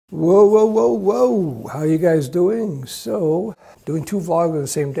Whoa, whoa, whoa, whoa. How you guys doing? So, doing two vlogs on the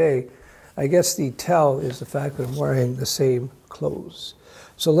same day. I guess the tell is the fact that I'm wearing the same clothes.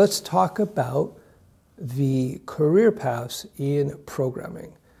 So let's talk about the career paths in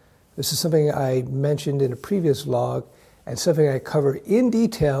programming. This is something I mentioned in a previous vlog and something I cover in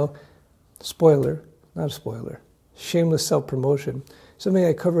detail. Spoiler, not a spoiler, shameless self-promotion. Something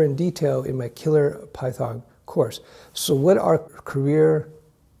I cover in detail in my Killer Python course. So what are career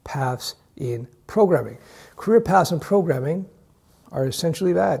paths in programming? Career paths in programming are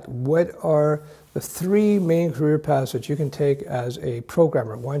essentially that. What are the three main career paths that you can take as a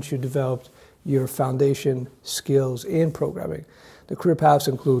programmer once you've developed your foundation skills in programming? The career paths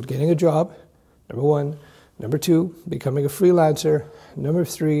include getting a job, number one. Number two, becoming a freelancer. Number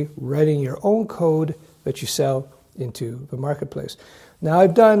three, writing your own code that you sell into the marketplace. Now,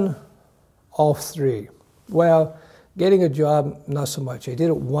 I've done all three. Well, getting a job, not so much. I did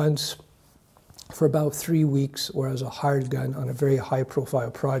it once for about 3 weeks where I was a hired gun on a very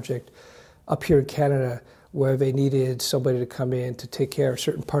high-profile project up here in Canada where they needed somebody to come in to take care of a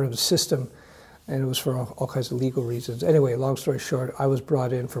certain part of the system, and it was for all kinds of legal reasons. Anyway, long story short, I was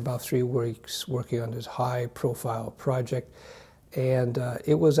brought in for about 3 weeks working on this high-profile project, and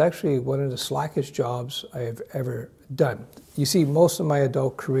it was actually one of the slackest jobs I've ever done. You see, most of my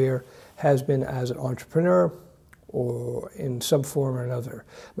adult career has been as an entrepreneur or in some form or another.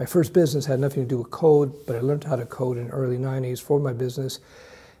 My first business had nothing to do with code, but I learned how to code in the early 90s for my business,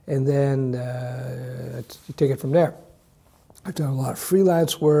 and then you take it from there. I've done a lot of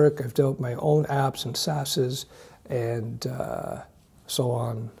freelance work. I've developed my own apps and SaaSes and so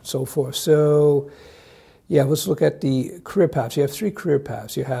on and so forth. So yeah, let's look at the career paths. You have three career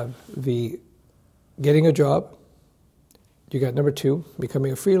paths. You have the getting a job. You got number two,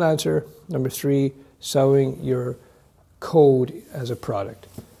 becoming a freelancer. Number three, selling your code as a product.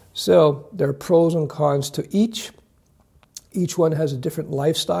 So there are pros and cons to each. Each one has a different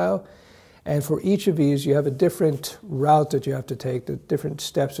lifestyle. And for each of these, you have a different route that you have to take, the different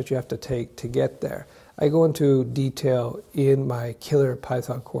steps that you have to take to get there. I go into detail in my Killer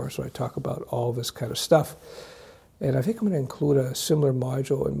Python course where I talk about all this kind of stuff. And I think I'm going to include a similar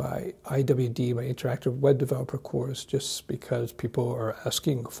module in my IWD, my Interactive Web Developer course, just because people are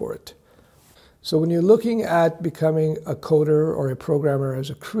asking for it. So when you're looking at becoming a coder or a programmer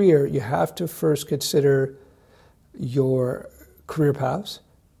as a career, you have to first consider your career paths,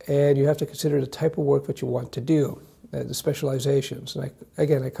 and you have to consider the type of work that you want to do, the specializations. And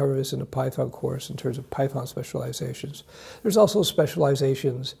I cover this in the Python course in terms of Python specializations. There's also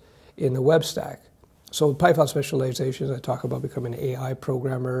specializations in the web stack. So Python specializations, I talk about becoming an AI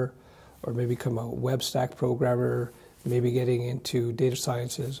programmer, or maybe become a web stack programmer, maybe getting into data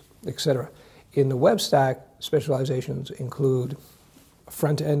sciences, etc. In the web stack, specializations include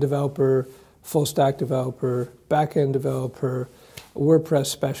front-end developer, full-stack developer, back-end developer, WordPress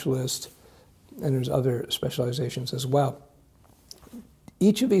Specialist, and there's other specializations as well.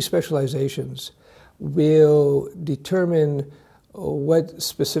 Each of these specializations will determine what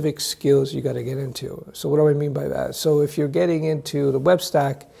specific skills you got to get into. So what do I mean by that? So if you're getting into the web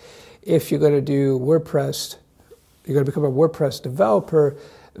stack, if you're going to do WordPress, you're going to become a WordPress developer,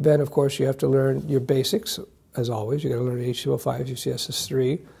 then of course you have to learn your basics, as always. You've got to learn HTML5,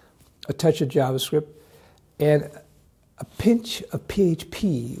 CSS3, a touch of JavaScript, and a pinch of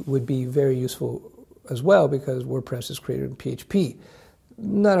PHP would be very useful as well because WordPress is created in PHP.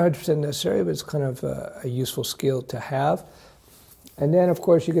 Not 100% necessary, but it's kind of a useful skill to have. And then, of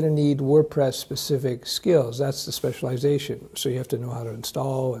course, you're going to need WordPress-specific skills. That's the specialization. So you have to know how to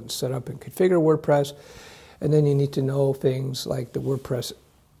install and set up and configure WordPress. And then you need to know things like the WordPress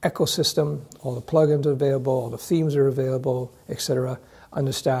ecosystem, all the plugins are available, all the themes are available, etc.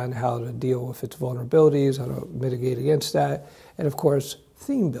 Understand how to deal with its vulnerabilities, how to mitigate against that. And, of course,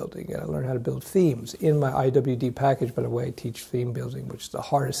 theme building. I learn how to build themes. In my IWD package, by the way, I teach theme building, which is the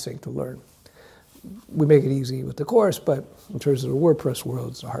hardest thing to learn. We make it easy with the course, but in terms of the WordPress world,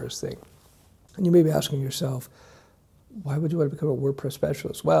 it's the hardest thing. And you may be asking yourself, why would you want to become a WordPress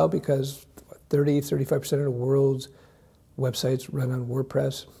specialist? Well, because 35% of the world's websites run on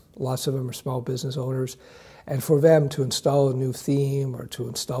WordPress. Lots of them are small business owners. And for them to install a new theme or to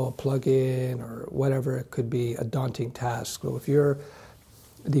install a plugin or whatever, it could be a daunting task. So if you're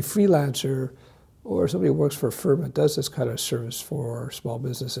the freelancer or somebody who works for a firm that does this kind of service for small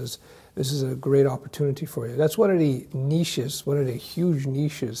businesses, this is a great opportunity for you. That's one of the niches, one of the huge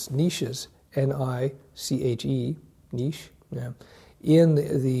niches, N-I-C-H-E, niche, yeah, in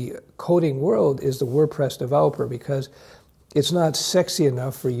the coding world is the WordPress developer, because it's not sexy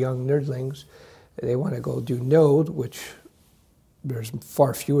enough for young nerdlings. They want to go do Node, which there's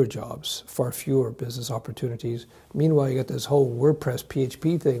far fewer jobs, far fewer business opportunities. Meanwhile, you got this whole WordPress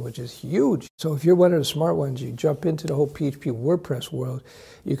PHP thing, which is huge. So if you're one of the smart ones, you jump into the whole PHP WordPress world,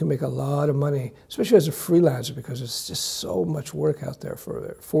 you can make a lot of money, especially as a freelancer, because there's just so much work out there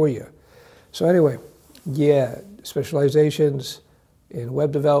for you. So anyway, yeah, specializations in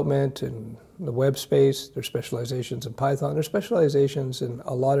web development and the web space. There's specializations in Python. There's specializations in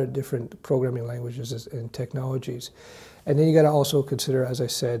a lot of different programming languages and technologies. And then you got to also consider, as I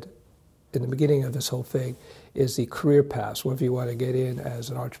said in the beginning of this whole thing, is the career paths. Whether you want to get in as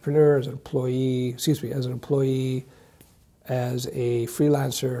an entrepreneur, as an employee, as a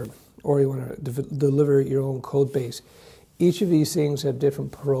freelancer, or you want to deliver your own code base. Each of these things have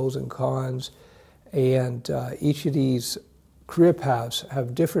different pros and cons, and each of these career paths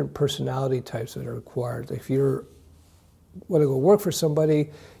have different personality types that are required. If you want to go work for somebody,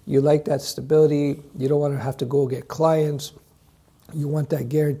 you like that stability, you don't want to have to go get clients, you want that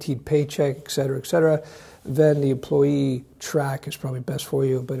guaranteed paycheck, et cetera, then the employee track is probably best for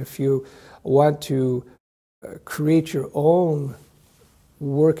you. But if you want to create your own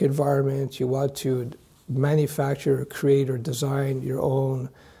work environment, you want to manufacture, create, or design your own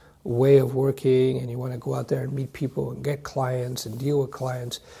way of working, and you want to go out there and meet people and get clients and deal with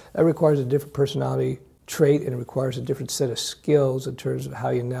clients, that requires a different personality trait, and it requires a different set of skills in terms of how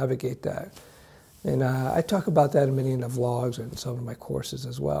you navigate that. And I talk about that in many of the vlogs and some of my courses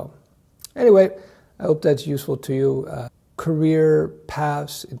as well. Anyway, I hope that's useful to you. Career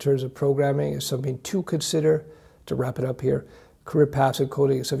paths in terms of programming is something to consider. To wrap it up here, career paths in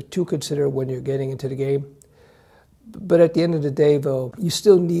coding is something to consider when you're getting into the game. But at the end of the day, though, you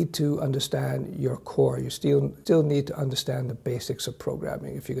still need to understand your core. You still need to understand the basics of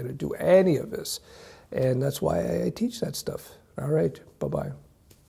programming if you're going to do any of this. And that's why I teach that stuff. All right, bye-bye.